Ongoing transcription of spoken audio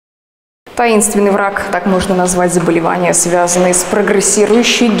Таинственный враг, так можно назвать заболевания, связанные с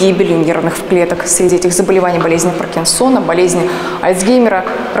прогрессирующей гибелью нервных клеток. Среди этих заболеваний болезнь Паркинсона, болезнь Альцгеймера.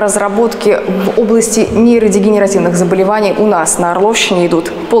 Разработки в области нейродегенеративных заболеваний у нас на Орловщине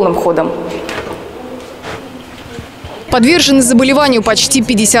идут полным ходом. Подвержены заболеванию почти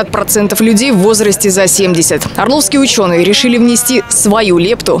 50% людей в возрасте за 70. Орловские ученые решили внести свою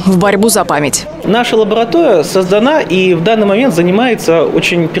лепту в борьбу за память. Наша лаборатория создана и в данный момент занимается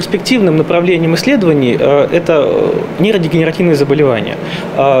очень перспективным направлением исследований. Это нейродегенеративные заболевания.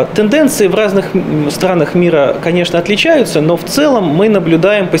 Тенденции в разных странах мира, конечно, отличаются, но в целом мы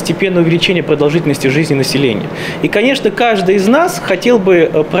наблюдаем постепенное увеличение продолжительности жизни населения. И, конечно, каждый из нас хотел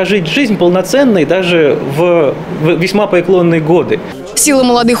бы прожить жизнь полноценной даже в весьма преклонные годы. Силы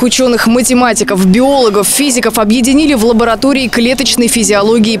молодых ученых, математиков, биологов, физиков объединили в лаборатории клеточной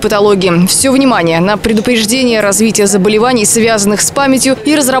физиологии и патологии. Все внимание на предупреждение развития заболеваний, связанных с памятью,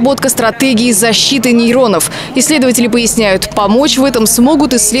 и разработка стратегии защиты нейронов. Исследователи поясняют, помочь в этом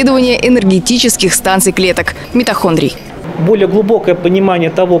смогут исследования энергетических станций клеток – митохондрий. Более глубокое понимание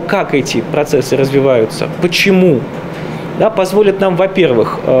того, как эти процессы развиваются, почему, позволит нам,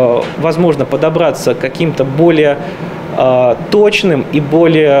 во-первых, возможно, подобраться к каким-то более точным и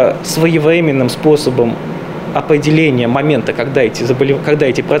более своевременным способом определения момента, когда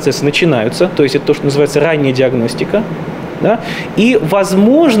эти процессы начинаются, то есть это то, что называется ранняя диагностика. Да? И,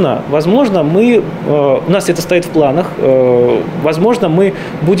 возможно, у нас это стоит в планах, возможно, мы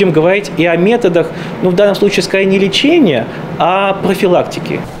будем говорить и о методах, в данном случае, скорее, не лечения, а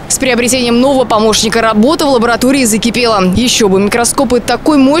профилактики. С приобретением нового помощника работа в лаборатории закипела. Еще бы, микроскопы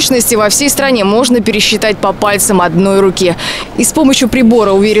такой мощности во всей стране можно пересчитать по пальцам одной руки. И с помощью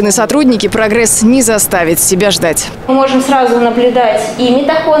прибора, уверены сотрудники, прогресс не заставит себя ждать. Мы можем сразу наблюдать и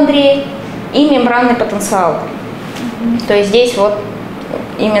митохондрии, и мембранный потенциал. То есть здесь вот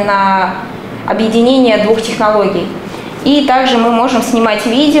именно объединение двух технологий. И также мы можем снимать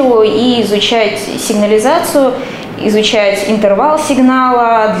видео и изучать сигнализацию, изучать интервал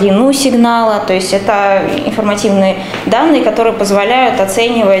сигнала, длину сигнала. То есть это информативные данные, которые позволяют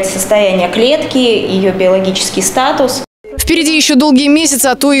оценивать состояние клетки, ее биологический статус. Впереди еще долгие месяцы,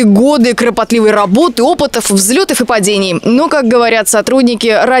 а то и годы кропотливой работы, опытов, взлетов и падений. Но, как говорят сотрудники,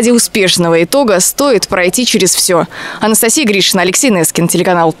 ради успешного итога стоит пройти через все. Анастасия Гришина, Алексей Нескин,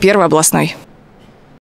 телеканал «Первый областной».